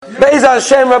Be'ez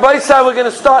Hashem, Rabbi Yisrael, we're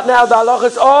going to start now the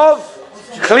halachas of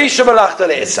Kli Shemalachta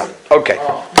Le'isa. Okay.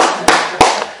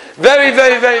 Very,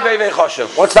 very, very, very, very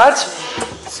choshev. What's that?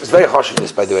 It's very choshev,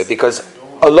 this, by the way, because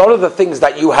a lot of the things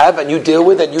that you have and you deal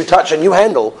with and you touch and you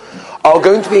handle are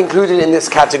going to be included in this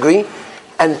category.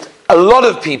 And a lot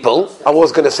of people, I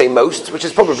was going to say most, which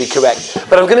is probably correct,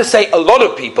 but I'm going to say a lot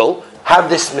of people have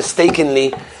this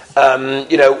mistakenly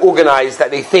organized that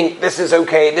they think this is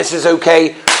okay, this is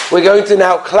okay. We're going to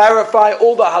now clarify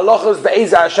all the halachas,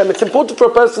 be'ez Hashem. It's important for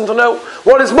a person to know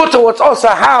what is mutter, what's asa,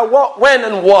 how, what, when,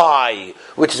 and why,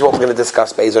 which is what we're going to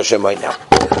discuss, be'ez Hashem, right now.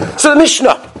 So the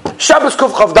Mishnah, Shabbos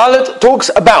Kuf Chav Dalet, talks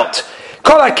about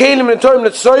Kol HaKelim L'Torim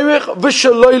L'Tzoyrich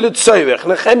V'Shaloi L'Tzoyrich.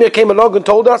 Nehemiah came along and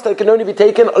told us that it can only be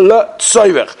taken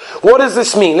L'Tzoyrich. What does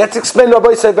this mean? Let's explain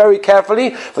Rabbi said very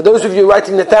carefully. For those of you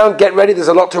writing it down, get ready, there's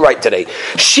a lot to write today.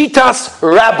 Shitas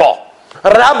Rabbah.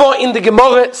 Rabbah in the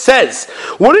Gemara says,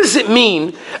 what does it mean?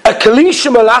 A Kli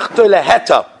Shemalachto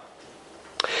Leheta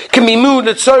can be moved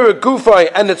L'Tzoyrich Gufay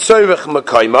and L'Tzoyrich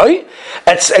Makaymai.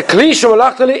 It's a Kli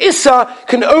Shemalachto Le'isa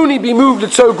can only be moved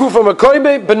L'Tzoyrich Gufay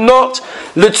Makaymai, but not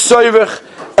L'Tzoyrich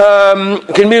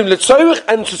can move L'Tzoyrich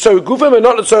and L'Tzoyrich Gufay, but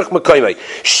not L'Tzoyrich Makaymai.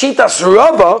 Shitas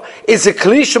Rabbah is a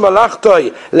Kli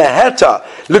Shemalachto Leheta.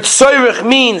 L'Tzoyrich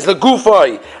means the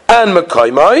Gufay and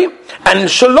Makaymai. And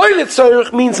Shaloi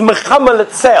L'Tzoyrich means Mechama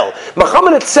L'Tzel.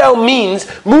 Mechama L'Tzel means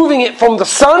moving it from the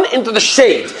sun into the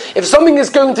shade. If something is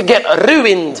going to get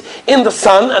ruined in the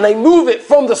sun, and I move it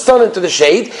from the sun into the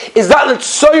shade, is that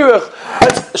L'Tzoyrich,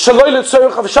 Shaloi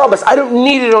L'Tzoyrich of Shabbos? I don't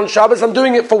need it on Shabbos, I'm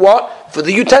doing it for what? For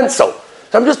the utensil.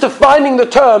 So I'm just defining the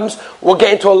terms. We'll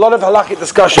get into a lot of halachic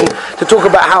discussion to talk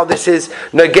about how this is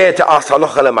Nogeh to us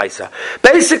halacha lemaisa.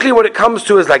 Basically what it comes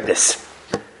to is like this.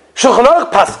 Shulchan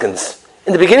Aruch paskins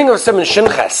in the beginning of Siman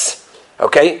Shinches,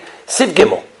 okay, Siv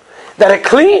Gimel, that a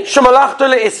Kli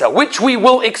Shemalachto Le'isa, which we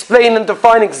will explain and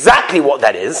define exactly what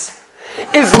that is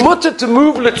mutter to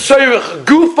move L'Tzoyrich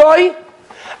Gufay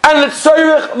and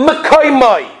L'Tzoyrich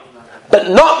Makaymai, but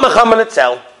not Mechama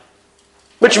L'Tzel.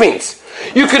 Which means,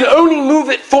 you can only move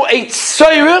it for a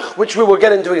Tzoyrich, which we will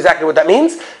get into exactly what that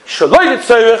means. Shaloi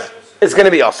L'Tzoyrich is going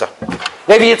to be Asa.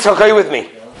 Maybe Yitzchak, are you with me?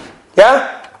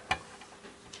 Yeah?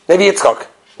 Maybe Yitzchak.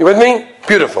 You with me?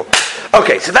 Beautiful.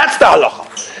 Okay, so that's the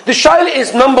halacha. The shaila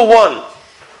is number one.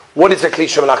 What is a Kli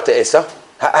Shemalachta Le'isa?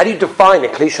 How do you define a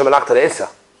Kli Shemalachta Le'isa?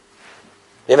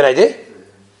 You have an idea?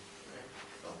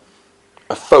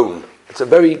 A phone. It's a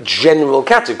very general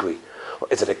category.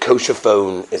 Is it a kosher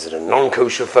phone? Is it a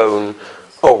non-kosher phone?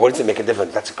 Oh, what does it make a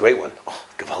difference? That's a great one. Oh,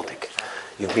 gewaltig.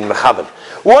 You've been mechaben.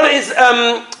 What is,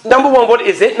 number one, what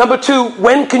is it? Number two,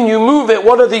 when can you move it?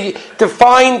 What are the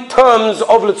defined terms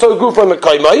of L'Tzoyrich Gufay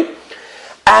Makaymai?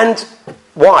 And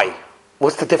why?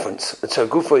 What's the difference? L'Tzoyrich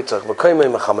Gufay, L'Tzoyrich Makaymai,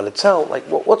 Mechama L'Tzel, like,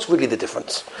 what's really the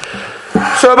difference?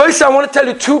 So, I want to tell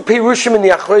you two Pirushim in the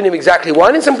Achronim exactly why,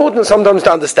 and it's important sometimes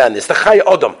to understand this. The Chaya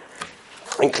Odom,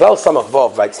 in Klal Samach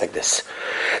Vav, writes like this.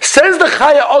 Says the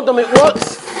Chaya Odom, it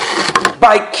works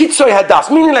by Kitzoy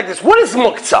Hadas, meaning like this. What is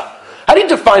Muktzah? How do you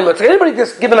define Muktzah? Anybody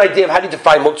just give an idea of how do you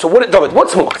define Muktzah?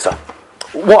 What's Muktzah?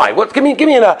 Why? Give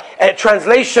me a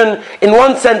translation in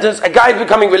one sentence. A guy is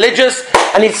becoming religious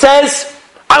and he says,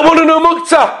 I want to know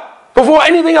Muktzah before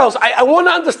anything else. I want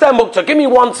to understand Muktzah. Give me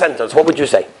one sentence. What would you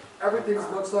say? Everything's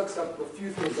Muktzah except a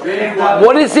few things.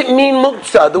 What does it mean,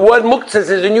 Muktzah? The word Muktzah is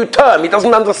a new term. He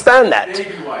doesn't understand that.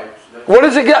 What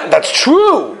does it get? That's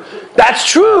true.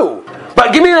 That's true.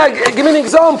 But give me an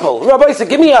example. Rabbi said,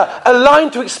 give me a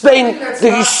line to explain the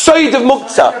Yesod of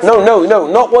Muktzah. No,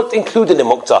 not what's included in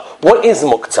Muktzah. What is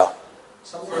Muktzah?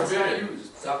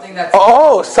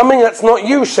 Something that's not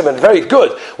used, Shimon. Very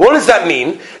good. What does that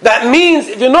mean? That means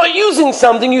if you're not using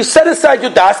something, you set aside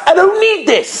your das. I don't need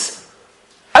this.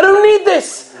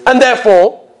 And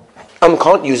therefore, I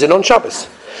can't use it on Shabbos.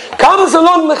 Comes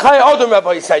along the Chaya Odom,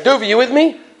 Rabbi said. Over, you with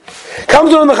me?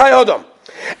 Comes along the Chaya Odom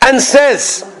and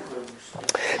says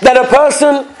that a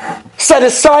person set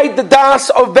aside the das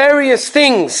of various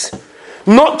things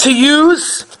not to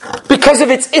use because of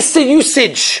its issa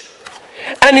usage,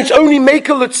 and it's only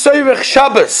mekel L'Tzoyrich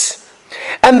Shabbos,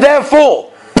 and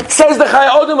therefore says the Chaya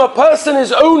Odom, a person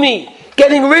is only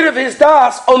getting rid of his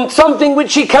das on something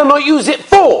which he cannot use it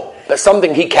for, but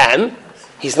something he can,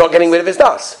 he's not getting rid of his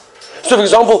das. So for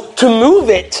example, to move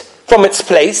it from its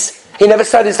place, he never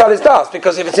set aside his das,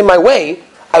 because if it's in my way,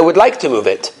 I would like to move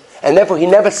it. And therefore he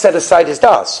never set aside his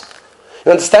das.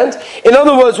 You understand? In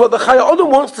other words, what the Chaya Odom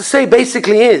wants to say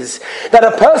basically is that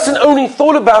a person only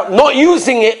thought about not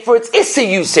using it for its issa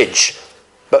usage,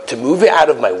 but to move it out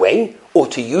of my way, or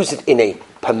to use it in a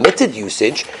permitted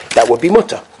usage, that would be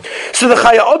mutter. So the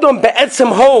Chaya Odom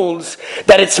be'etzem holds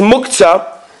that it's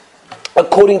muktzah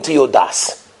according to your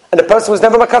das. And the person was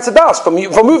never makatz das for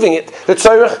moving it, the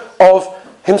tzorich of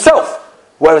himself.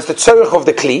 Whereas the tzorich of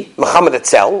the kli, Muhammad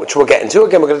etzel, which we'll get into,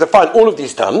 again we're going to define all of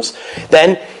these terms,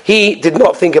 then he did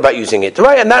not think about using it.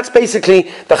 Right? And that's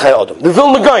basically the Chai Adam. The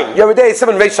Vilna Gaon, Yeridei day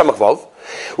 7 Reish Samach Vav,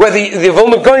 where the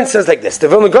Vilna Gaon says like this. The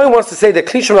Vilna Gaon wants to say that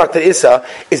Kli Shemalach Issa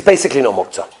is basically not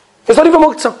muktzah. It's not even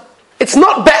muktzah. It's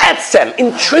not be'etzem,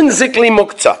 intrinsically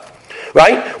muktzah.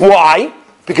 Right? Why?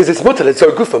 Because it's mutter, let's say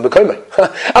gufa mekoymei.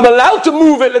 I'm allowed to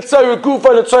move it, let's say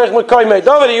gufa, let's say mekoymei. David,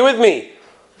 are you with me?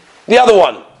 The other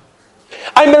one.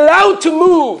 I'm allowed to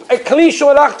move a kli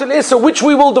shemalach issa, which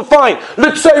we will define.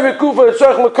 Let's say gufa, let's say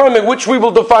mekoymei, which we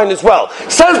will define as well.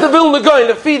 Says the Vilna Gaon,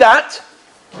 to feed that,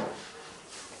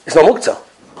 it's not muktzah.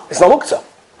 It's not muktzah.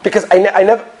 Because I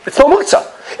never, it's not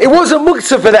muktzah. It wasn't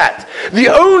muktzah for that. The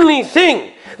only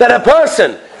thing that a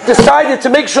person decided to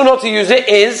make sure not to use it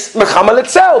is mechamal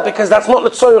itself, because that's not the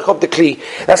tzorich of the kli,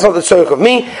 that's not the tzorich of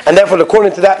me, and therefore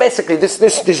according to that, basically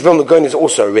this Vilna Gaon is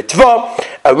also a ritva,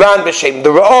 a ran b'shem the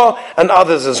ra'ah, and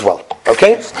others as well.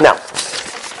 Okay? Now,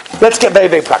 let's get very,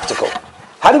 very practical.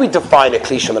 How do we define a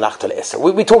kli shemalach l'issa?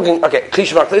 We're talking, okay, kli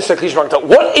shemalach l'issa, kli shemalach l'issa.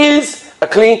 What is a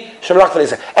kli shemalach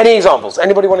l'issa? Any examples?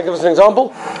 Anybody want to give us an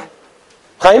example?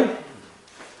 Chaim?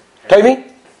 Toby?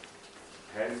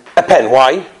 A pen.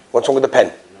 Why? What's wrong with the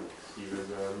pen?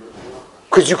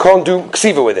 Because you can't do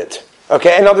ksiva with it.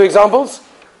 Okay, any other examples?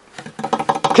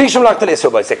 Kli shemalach l'issa,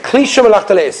 boy. Say kli shemalach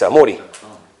l'issa. Mori.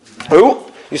 Who?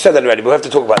 You said that already, but we have to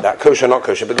talk about that. Kosher, not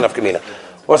kosher, big enough kamina.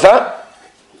 What's that?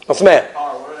 What's the mayor?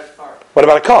 What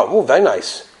about a car? Oh, very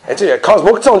nice. A car's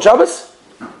muktzah on Shabbos?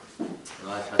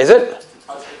 Is it?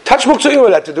 Touch muktzah you're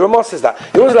allowed to do. Ramah says that.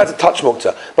 You're always allowed to touch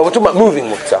muktzah. But we're talking about moving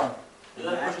muktzah.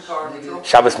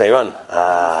 Shabbos may run.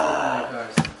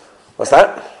 What's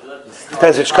that?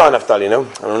 Depends which car, Naftali, you know?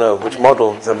 I don't know which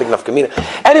model. It's a big enough kamina.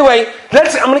 Anyway,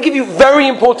 I'm going to give you very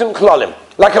important klalim.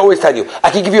 Like I always tell you.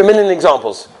 I can give you a million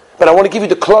examples. But I want to give you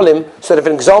the klalim so that if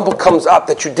an example comes up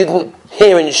that you didn't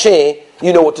hear and share,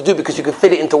 you know what to do because you can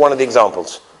fit it into one of the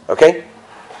examples. Okay?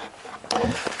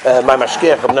 My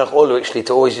mashkiach, Rabnach Olu, actually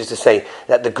always used to say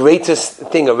that the greatest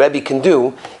thing a Rebbe can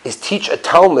do is teach a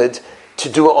Talmud to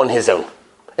do it on his own.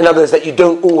 In other words, that you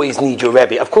don't always need your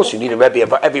Rebbe. Of course you need a Rebbe,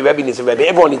 but every Rebbe needs a Rebbe,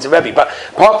 everyone needs a Rebbe. But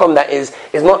apart from that is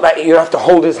not that you have to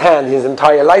hold his hand his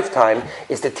entire lifetime,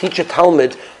 is to teach a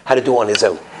Talmud how to do it on his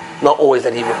own. Not always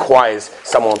that he requires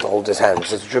someone to hold his hand.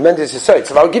 It's a tremendous aside.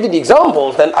 So if I would give you the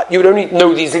examples, then you would only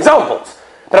know these examples.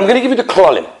 But I'm going to give you the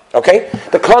klalim. Okay?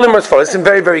 The klalim are as follows. Listen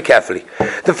very, very carefully.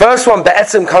 The first one,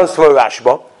 be'etzem, comes from a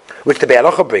Rashba, which the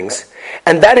Be'alacha brings,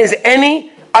 and that is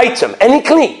any item, any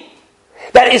kli,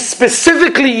 that is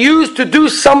specifically used to do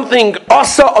something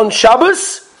asa on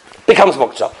Shabbos, becomes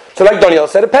muktzah. So like Daniel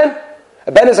said, a pen.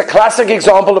 A pen is a classic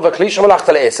example of a kli shemalach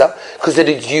l'isa, because it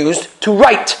is used to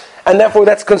write. And therefore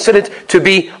that's considered to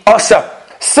be asa.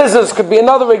 Scissors could be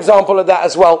another example of that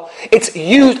as well. It's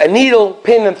used, a needle,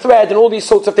 pin and thread and all these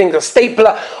sorts of things, a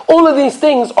stapler. All of these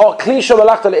things are kli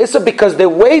shemalach l'isa because the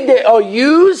way they are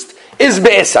used is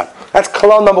be'isa. That's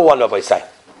klal number 1, Rabbi say.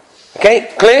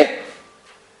 Okay, clear?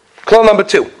 Klal number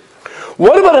 2.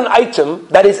 What about an item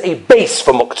that is a base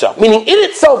for muktzah? Meaning it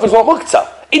itself is not muktzah.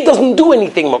 It doesn't do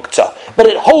anything muktzah, but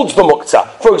it holds the muktzah.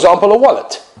 For example, a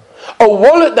wallet. A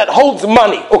wallet that holds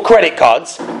money or credit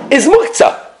cards is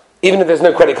muktzah, even if there's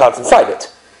no credit cards inside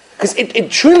it. Because it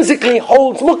intrinsically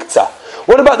holds muktzah.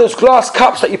 What about those glass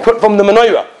cups that you put from the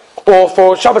menorah? Or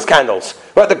for Shabbos candles?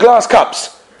 Right, the glass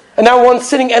cups. And now one's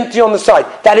sitting empty on the side.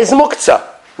 That is muktzah.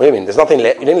 What do you mean? There's nothing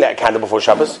lit. You didn't light a candle before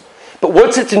Shabbos. But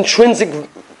what's its intrinsic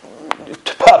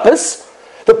purpose?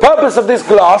 The purpose of this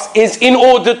glass is in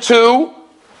order to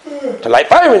light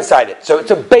fire inside it. So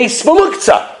it's a base for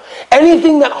muktzah.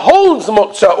 Anything that holds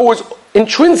muktzah or is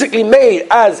intrinsically made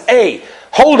as a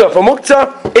holder for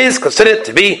muktzah is considered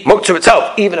to be muktzah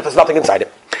itself, even if there's nothing inside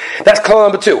it. That's klal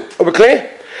number 2. Are we clear?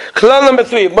 Klal number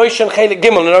 3, Moshe and Chelik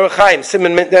Gimel and Orach Chaim,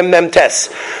 Simon Mem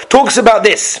Tes, talks about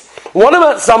this. What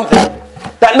about something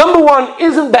that number 1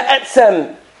 isn't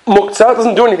be'etzem muktzah,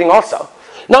 doesn't do anything also.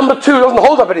 Number 2 doesn't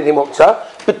hold up anything muktzah,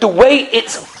 but the way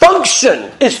its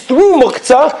function is through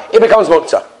muktzah, it becomes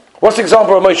muktzah. What's the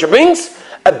example of Moshe brings?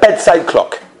 A bedside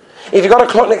clock. If you've got a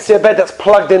clock next to your bed that's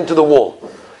plugged into the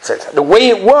wall, so the way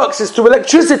it works is through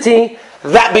electricity,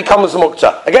 that becomes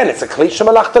muktzah. Again, it's a kli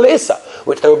shemalach l'isa,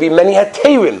 which there will be many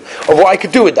heterim of what I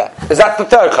could do with that. Is that the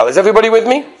third klal? Is everybody with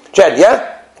me? Jed,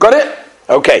 yeah? Got it?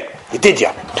 Okay. You did,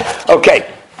 yeah?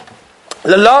 Okay.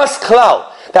 The last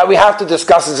klal that we have to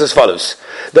discuss is as follows.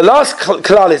 The last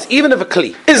klal is, even if a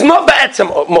kli is not be'etzem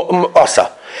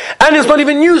osa, and it's not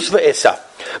even used for isa,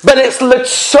 but it's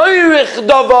l'tzoyrich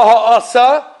davar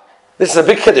ha'asa, This is a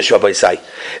big chiddush, Rabbi say.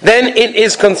 Then it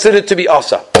is considered to be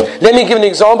asa. Let me give an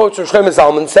example which Shlomo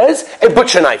Zalman says, a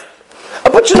butcher knife. A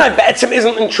butcher knife be'etzim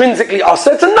isn't intrinsically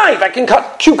asa, it's a knife, I can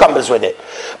cut cucumbers with it.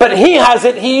 But he has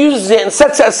it, he uses it and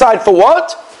sets it aside for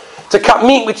what? To cut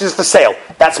meat which is for sale.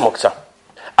 That's muktzah.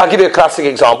 I'll give you a classic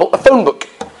example, a phone book.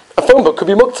 A phone book could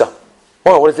be muktzah.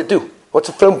 Well, what does it do? What's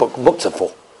a phone book muktzah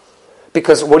for?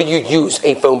 Because what do you use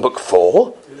a phone book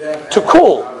for? To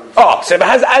call. Oh, so if it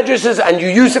has addresses and you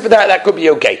use it for that, that could be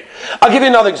okay. I'll give you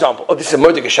another example. Oh, this is a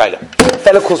Moed Geshaila. A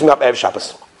fellow calls me up Erev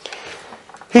Shabbos.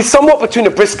 He's somewhat between a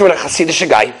brisker and a Hasidic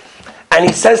guy, and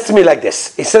he says to me like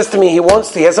this. He says to me, he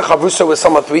has a chavrusa with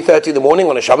someone 3:30 in the morning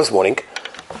on a Shabbos morning,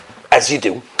 as you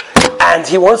do, and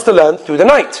he wants to learn through the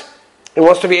night. He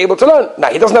wants to be able to learn.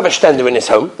 Now, he doesn't have a stender in his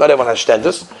home. Not everyone has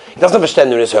stenders. He doesn't have a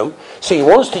stender in his home, so he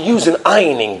wants to use an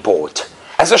ironing board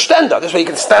as a stender. This way he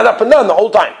can stand up and learn the whole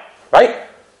time, right?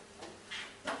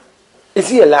 Is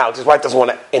he allowed? His wife doesn't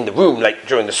want it in the room, like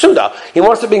during the Suda. He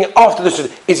wants to bring it after the Suda.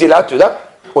 Is he allowed to do that?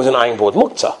 Or is an ironing board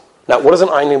muktzah? Now, what does an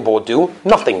ironing board do?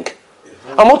 Nothing.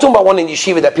 I'm not talking about one in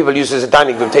yeshiva that people use as a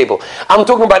dining room table. I'm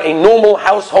talking about a normal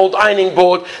household ironing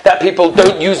board that people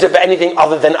don't use it for anything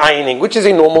other than ironing, which is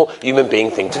a normal human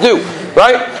being thing to do.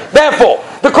 Right? Therefore,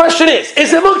 the question is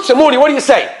it muktzah? Morty, what do you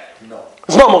say? No.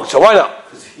 It's not muktzah. Why not?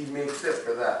 Because he makes it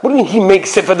for that. What do you mean he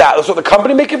makes it for that? That's what the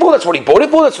company make it for? That's what he bought it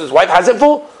for? That's what his wife has it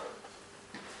for?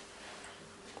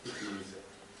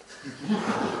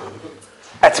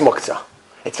 That's muktzah.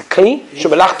 It's a kli.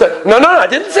 No, I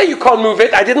didn't say you can't move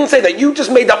it. I didn't say that. You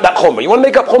just made up that chumrah. You want to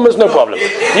make up chumras? No problem.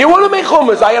 You want to make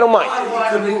chumras? I don't mind.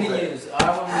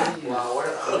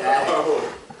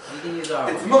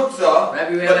 It's muktzah.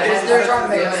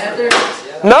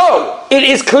 No, it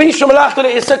is kli shemalachta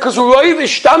le'isa because roiv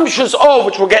ishtamshus of,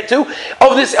 which we'll get to,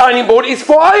 of this ironing board is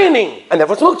for ironing, and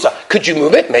therefore it's muktzah. Could you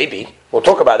move it? Maybe. We'll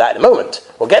talk about that in a moment.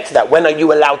 We'll get to that. When are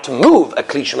you allowed to move a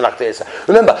kli shemalachta le'isa?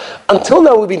 Remember, until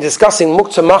now we've been discussing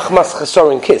muktzah machmas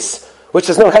chesorin kiss, which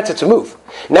there's no heter to move.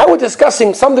 Now we're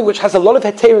discussing something which has a lot of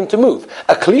heterim to move.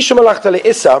 A kli shemalachta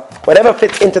le'isa, whatever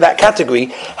fits into that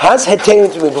category, has heterim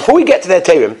to move. Before we get to the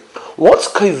heterim, what's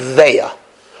koveya?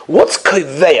 What's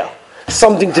koveya?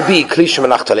 Something to be kli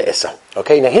shemalachta le'isa.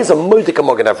 Okay, now here's a moedika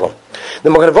Magen Avraham. The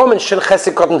Magen Avraham in Shil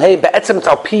Chesed Cotton Hay be'etzem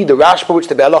talpi the Rashba which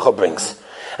the Be'alacha brings,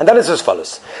 and that is as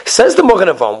follows. Says the Magen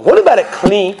Avraham, what about a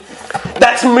kli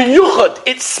that's miyuchad?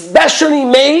 It's specially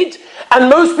made, and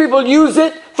most people use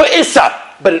it for isa,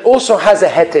 but it also has a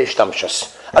heter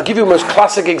ishtamshus. I'll give you the most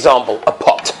classic example: a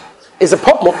pot. Is a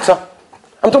pot muktzah?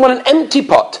 I'm talking about an empty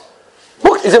pot.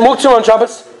 Is it muktzah on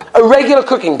Shabbos? A regular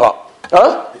cooking pot.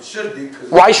 Huh? It should be.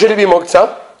 Why should it be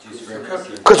muktzah?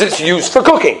 Because it's used for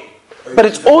cooking. But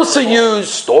it's also used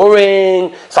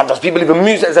storing. Sometimes people even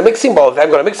use it as a mixing bowl. If they've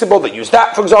got a mixing bowl, they use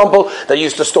that, for example. They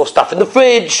used to store stuff in the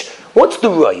fridge. What's the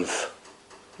roiv?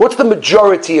 What's the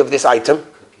majority of this item?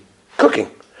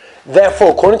 Cooking.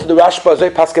 Therefore, according to the Rashba,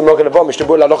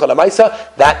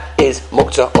 that is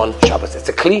muktzah on Shabbos. It's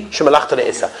a kli shemalachta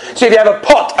le'isa. So if you have a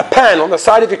pot, a pan on the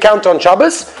side of your counter on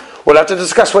Shabbos, we'll have to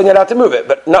discuss when you're allowed to move it.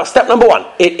 But now, step number one,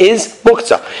 it is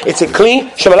muktzah. It's a kli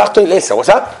shemalachta le'isa. What's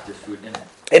that?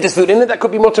 It is food in it. That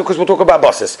could be muktzah because we'll talk about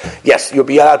bosses. Yes, you'll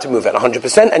be allowed to move it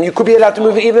 100%, and you could be allowed to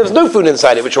move it even if there's no food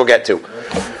inside it, which we'll get to.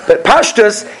 But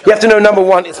pashtus, you have to know number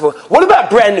one, it's more. What about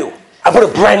brand new? I put a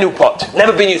brand new pot,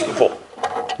 never been used before.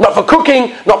 Not for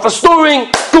cooking, not for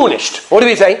storing, garnished. What do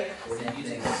we say?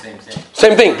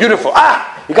 Same thing, beautiful.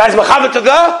 You guys machavet to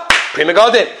the Pri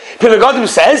Megadim. Pri Megadim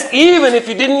says, even if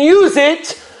you didn't use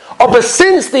it, but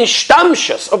since the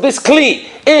shtamshus of this kli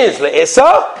is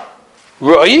le'isa,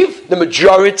 roiv, the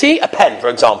majority, a pen, for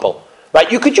example.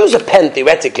 Right? You could use a pen,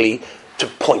 theoretically, to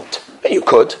point. You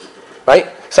could. Right?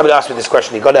 Somebody asked me this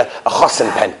question. You got a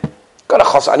chosen pen. Got a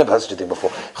chosen. I never heard such a thing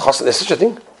before. Chosen, there's such a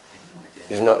thing?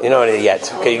 You know it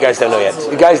yet. Okay, you guys don't know yet.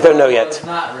 You guys don't know yet.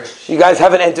 You guys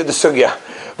haven't entered the sugya.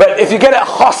 But if you get a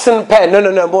chosen pen,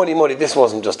 no, Morty, this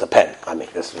wasn't just a pen. I mean,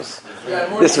 this was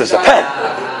a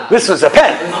pen. This was a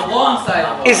pen.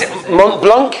 Is it Mont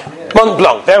Blanc? Mont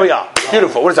Blanc, there we are.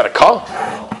 Beautiful. What is that, a car?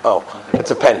 Oh,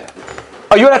 it's a pen.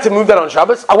 Are you allowed to move that on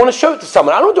Shabbos? I want to show it to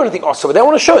someone. I don't do anything awesome, but I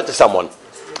want to show it to someone.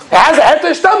 It has a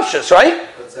heter shtamshus, right?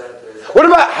 What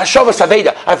about Hashavas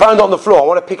Haveda? I found it on the floor. I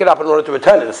want to pick it up in order to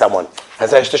return it to someone.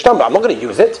 Has a heter shtamshus. I'm not going to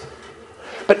use it.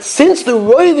 But since the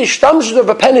roy the shtamshus of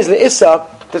a pen is le'issa,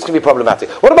 this can be problematic.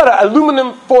 What about an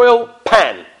aluminum foil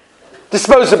pan?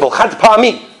 Disposable. Chad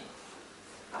Pami.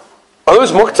 Are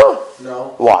those muktzah?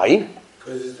 No. Why?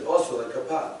 Because it's also like a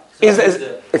pot.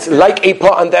 It's like a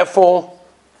pot and therefore...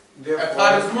 A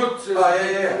pot is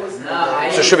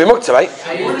muktzah. So it should be muktzah, right?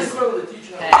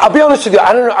 I'll be honest with you,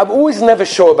 I don't know, I'm always never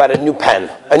sure about a new pan.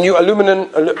 A new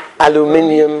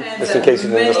aluminium, just in case you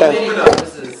didn't understand.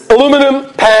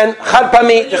 Aluminum, pan,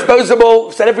 chadpami,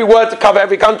 disposable, said every word to cover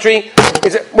every country.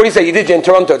 Is it, what do you say, you did it in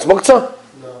Toronto, it's muktzah?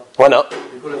 No. Why not?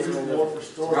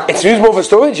 It's used more for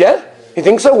storage, yeah? You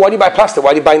think so? Why do you buy plastic?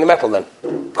 Why are you buying the metal then?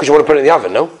 Because you want to put it in the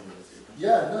oven, no?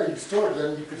 Yeah, no, you store it,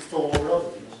 then you could store more other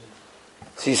things.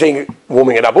 So you're saying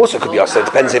warming it up also could be also, it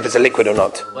depends if it's a liquid or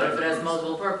not. What if it has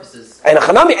multiple purposes? And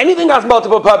Hanami, anything has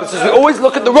multiple purposes, we always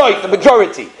look at the right, the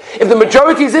majority. If the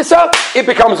majority is Issa, it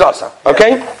becomes Asa.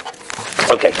 Okay?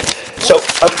 Okay. So,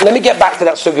 let me get back to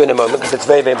that sugya in a moment, because it's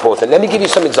very, very important. Let me give you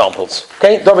some examples.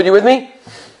 Okay? David, you with me?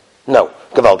 No.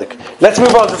 Gavaldik. Let's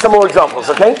move on to some more examples,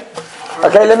 okay?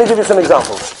 Okay, let me give you some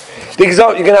examples. The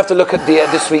example, you're going to have to look at the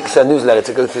this week's newsletter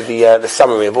to go through the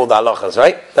summary of all the halachas,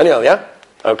 right? Daniel, yeah?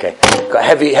 Okay. Got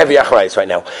heavy achrais right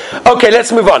now. Okay,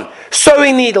 let's move on.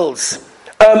 Sewing needles.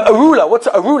 A ruler. What's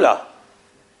a ruler?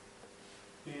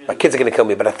 My kids are going to kill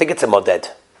me, but I think it's a moded.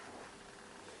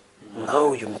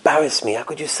 No, you embarrass me. How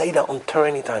could you say that on Torah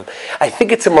anytime? I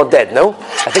think it's a moded, no?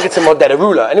 I think it's a moded, a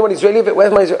ruler. Anyone Israeli of it?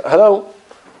 Where's my Israeli? Hello?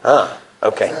 Ah,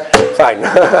 okay. Fine.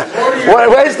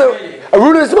 Where's the... A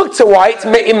ruler is muktzah. Why?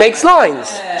 It makes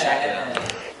lines.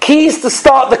 Keys to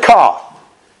start the car.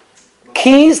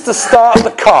 Keys to start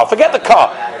the car. Forget the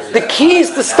car. The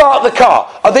keys to start the car.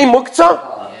 Are they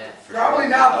muktzah? Probably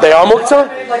not. They are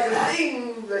muktzah? Like a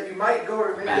thing that you might go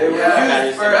or maybe Maybe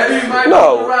you might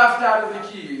No. pull the raft out of the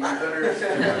key. You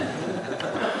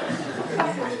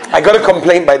I got a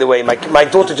complaint, by the way. My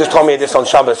daughter just told me this on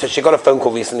Shabbos. So she got a phone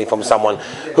call recently from someone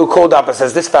who called up and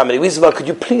says, this family, Wizma, could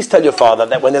you please tell your father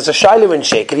that when there's a shaila in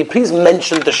Sheikh, could you please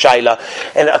mention the shaila?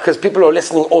 And because people who are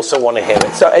listening also want to hear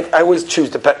it. So I always choose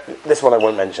this one I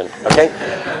won't mention. Okay?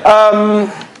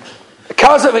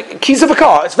 Keys of a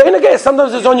car. It's very nice.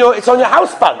 Sometimes it's on your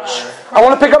house bunch. I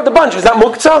want to pick up the bunch. Is that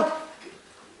muktzah?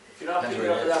 You're not picking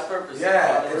up for that purpose.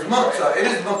 Yeah, it's muktzah. It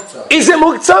is muktzah. Is it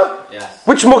muktzah? Yes.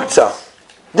 Which muktzah?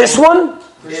 This one?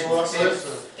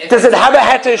 Does it have a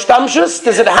heter shtamshus?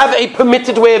 Does it have a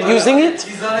permitted way of using it?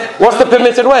 What's the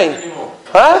permitted way?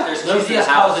 Huh? There's keys to the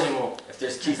house anymore. If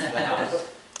there's keys to the house.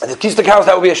 If the keys to the house,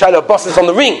 that would be a shadow of bosses on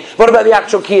the ring. What about the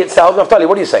actual key itself? Naftali,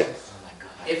 what do you say?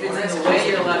 If it's in the way,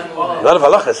 you're allowed to move on. Not of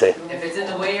halacha say. If it's in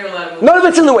the way, you're allowed to move None of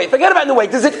it's in the way. Forget about in the way.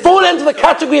 Does it fall into the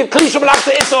category of klisha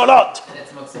malachta issa or not? on.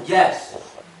 It's muktzah. Yes.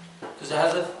 Because it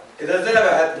has a... It doesn't have a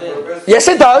head purpose. Yes,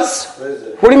 it does. What is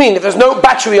it? What do you mean? If there's no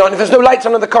battery on, if there's no lights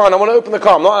on in the car, and I want to open the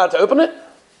car, I'm not allowed to open it?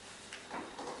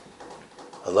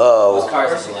 Hello?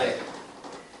 Cars are light.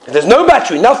 If there's no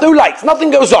battery, no lights, nothing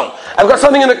goes on. I've got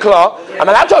something in the car. I'm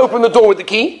allowed to open the door with the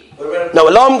key. No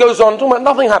alarm goes on.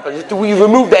 Nothing happens. We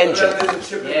remove the engine. There's a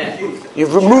chip in the key.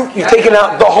 You've taken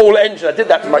out the whole engine. I did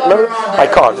that. No, I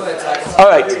can't. All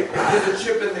right. There's a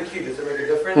chip in the key. Does it make a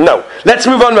difference? No. Let's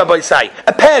move on, Rabbi Say.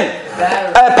 A pen,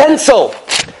 a pencil,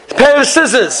 a pair of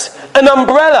scissors, an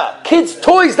umbrella. Kids'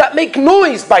 toys that make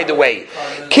noise, by the way.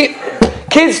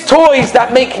 Kids' toys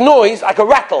that make noise, like a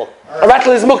rattle. A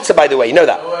rattle is muktzah, by the way. You know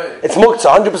that. It's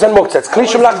muktzah, 100% muktzah. It's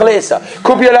klisha malach le'esa.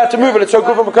 Could be allowed to move it. It's so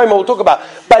good from a koma. We'll talk about.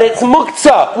 But it's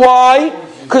muktzah. Why?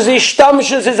 Because the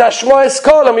ishtamshus is Ashma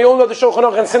Eskol, and we all know the Shulchan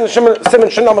Aruch and Simon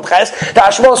Shinam Ches. The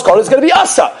Ashma Eskol is going to be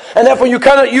asa, and therefore you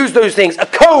cannot use those things. A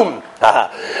comb,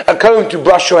 a comb to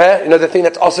brush your hair. You know the thing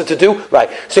that's asa to do, right?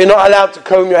 So you're not allowed to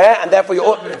comb your hair, and therefore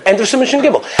you're end of Simon Shin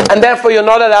Gimel, and therefore you're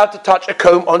not allowed to touch a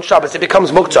comb on Shabbos. It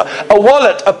becomes muktzah. A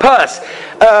wallet, a purse,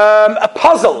 a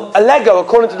puzzle, a Lego,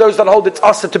 according to those that hold it's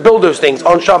asa to build those things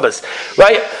on Shabbos,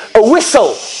 right? A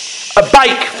whistle, a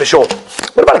bike for short.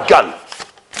 What about a gun?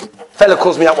 Fellow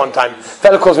calls me out one time.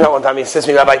 He says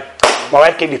to me, Rabbi, my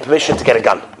wife gave you permission to get a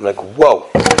gun. I'm like, whoa.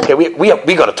 Okay, we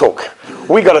got to talk.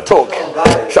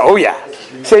 So, oh yeah.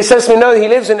 So he says to me, no, he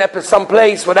lives in some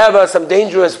place, whatever, some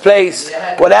dangerous place,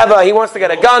 whatever. He wants to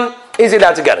get a gun. Is he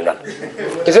allowed to get a gun?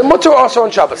 Is it mutter also on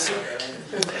Shabbos?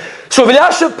 So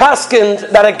Vilashav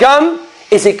paskind that a gun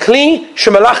is a kli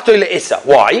shemalachto le'issa.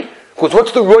 Why? Because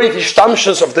what's the roid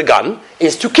ishtamshus of the gun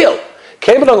is to kill.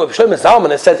 Came along with Shlomo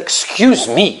Zalman and said, excuse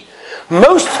me.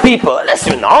 Most people, unless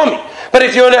you're in the army, but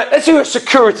if let's say you're a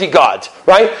security guard,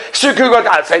 right? Security guard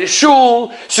outside a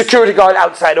shul, security guard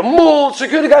outside a mall,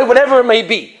 security guard, whatever it may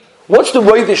be. What's the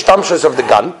roiv ishtamshus of the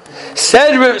gun?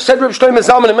 Said Reb Shlomo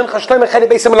Zalman in Mincha Shlomo Chedi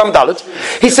Beis Amalam Dalet.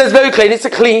 He says very clearly, it's a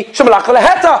kli shemalach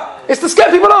leheta. It's to scare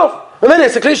people off. And then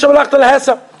it's a kli shemalach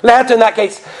leheta in that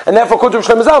case. And therefore, according to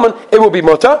Shlomo Zalman, it will be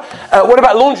mutter. What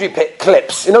about laundry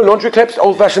clips? You know laundry clips?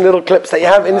 Old-fashioned little clips that you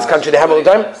have in this country. They have all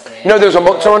the time. You know there's a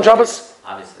mutter on Shabbos?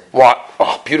 Obviously. What?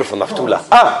 Oh, beautiful naftula.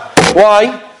 Why?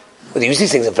 Well, they use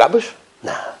these things in Flatbush?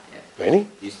 Nah. Yeah. Really?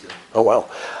 Used to. Oh, wow.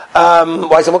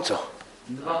 Why is it muktzah?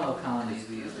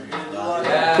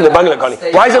 In the bungalow colony.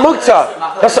 Why is it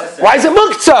muktzah? Why is it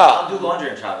muktzah? I'll do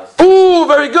laundry on Shabbos. Ooh,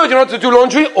 very good. You know how to do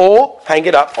laundry or hang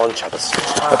it up on Shabbos.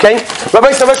 Okay?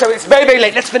 Rabbi Samuel, it's very, very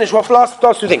late. Let's finish off last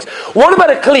two things. What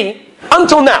about a kli?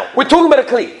 Until now, we're talking about a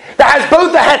kli that has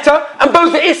both the heta and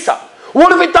both the issa.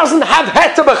 What if it doesn't have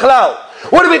heta b'chlal?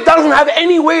 What if it doesn't have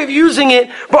any way of using it,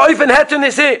 but oifen heta and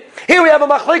it? Here we have a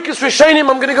machlokes rishonim.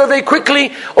 I'm going to go very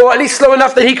quickly, or at least slow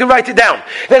enough that he can write it down.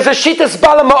 There's a shitas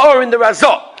bala ma'or in the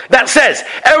Razah that says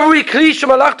every kli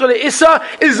shemalachto le'issa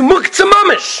is muktzah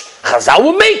mamish. Chazal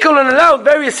will make and allow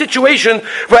various situations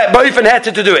for boifen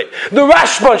heta to do it. The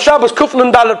Rashba Shabbos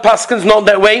Kufnun Dalet Paskin's not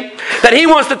that way. That he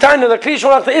wants to tell you that the kli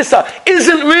shemalachto le'issa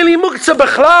isn't really muktzah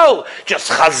b'chlal. Just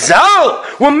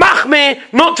Chazal will machmeh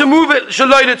not to move it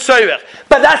shaloy tzorech.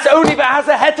 But that's only if it has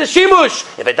a heta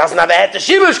shimush. If it doesn't have a heta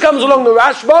shimush, comes along the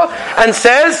Rashba and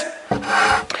says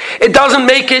it doesn't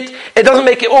make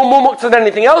it all more muktzah than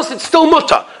anything else. It's still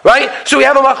mutter, right? So we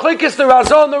have a machlokes, the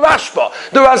Razah and the Rashba.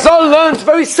 The Razah learns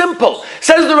very simple.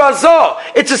 Says the Razah,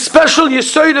 it's a special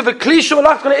yesod of a kli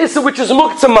shemalachto le'issa which is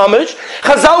muktzah mamish.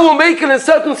 Chazal will make it in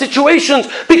certain situations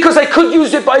because I could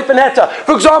use it by oifen heta.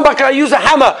 For example, I can use a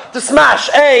hammer to smash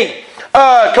a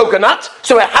coconut,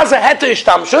 so it has a heta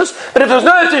ishtamshus, but if there's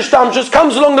no heta ishtamshus,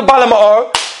 comes along the bala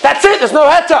ma'or, that's it, there's no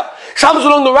heta. Comes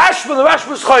along the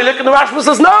Rashba is cholik, and the Rashba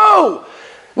says, no,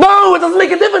 it doesn't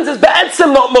make a difference, it's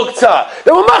be'etzim, not muktzah.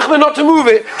 They were machmeh not to move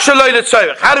it, shaloi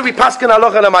l'tzorech. How do we paskin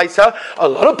halacha and amaisa? A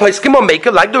lot of poskim will make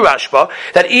it like the Rashba,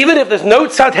 that even if there's no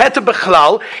tzad heta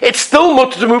b'chlal, it's still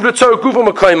mutter to move l'tzorech gufa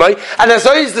m'koymai, and as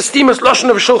always, the steamus lashon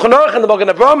of Shulchan Aruch, and the Magen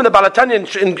Avraham, and the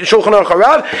Balatanya in Shulchan Aruch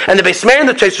Harav, and the Beis Meir, and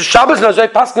the Tosfos Shabbos, and as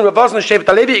always, paskin Ravaz, and Shevet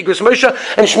HaLevi, Igros Moshe,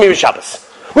 and Shmir Shabbos.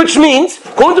 Which means,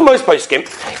 according to most poskim,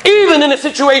 even in a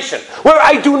situation where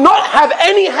I do not have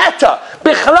any heta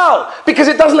bichlal because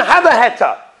it doesn't have a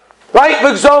heta, right? For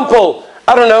example,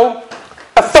 I don't know,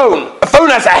 a phone. A phone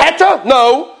has a heta?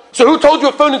 No. So who told you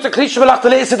a phone is a kli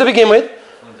shemalachto le'issa to begin with?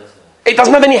 It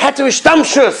doesn't have any heta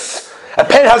ishtamshus. A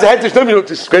pen has a heta ishtamshus. You don't have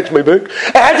to scratch my back.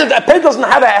 A pen doesn't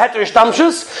have a heta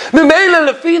ishtamshus.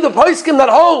 Memela lefi the poskim that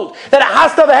hold that it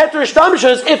has to have a heta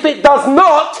ishtamshus. If it does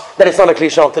not, then it's not a kli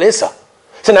shemalachto le'issa.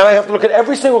 So now I have to look at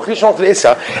every single kli shemalachto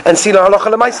le'issa and see the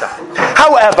halacha l'maisa.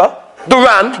 However, the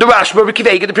Ran, the Rashba, Ricky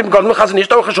Vega, the Prim Godman, Chazanish,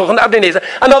 the Aruch HaShulchan, the Abnei Nezer,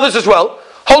 and others as well,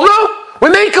 hold no, we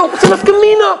make it, it's enough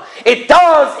kamina. It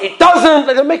does, it doesn't,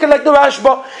 they make it like the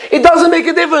Rashba. It doesn't make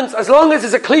a difference. As long as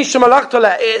it's a kli shemalachto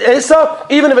le'issa,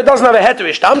 even if it doesn't have a heter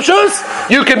ishtamshus,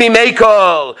 you can be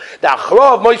mekel. The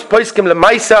Achrov, Mois Poiskim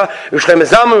l'maisa, Yushlem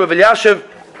Ezamu, Rav Elyashiv,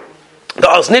 the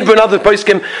Osnidra and other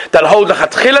poskim that hold the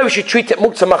chatchila, we should treat it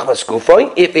muktzah machmas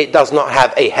gufoi if it does not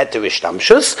have a heter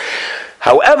ishtamshus.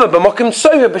 However, b'mokim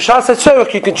tzorech, b'shas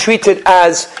tzorech, you can treat it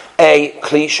as a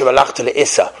kli shemalachto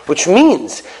le'issa, which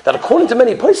means that according to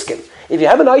many poskim, if you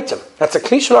have an item that's a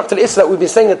kli shemalachto le'issa that we've been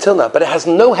saying until now, but it has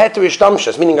no heter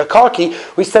ishtamshus, meaning a car key,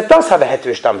 we said does have a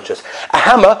heter ishtamshus. A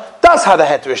hammer does have a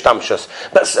heter ishtamshus,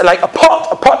 but like a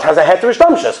pot has a heter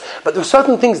ishtamshus. But there are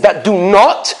certain things that do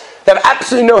not. They have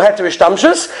absolutely no heter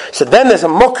ishtamshus, so then there's a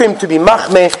mokim to be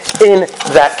machmeh in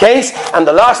that case. And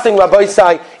the last thing Rabbi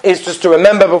Sai is just to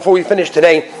remember before we finish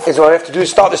today is what I have to do.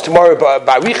 Start this tomorrow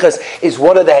by Riches. Is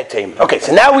what are the heterim? Okay,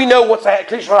 so now we know what's a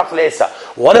kli shemalachto le'issa.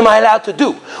 What am I allowed to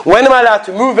do? When am I allowed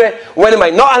to move it? When am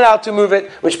I not allowed to move it?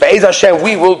 Which Be'ez Hashem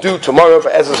we will do tomorrow.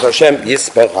 Be'ez Hashem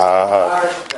Yisberach.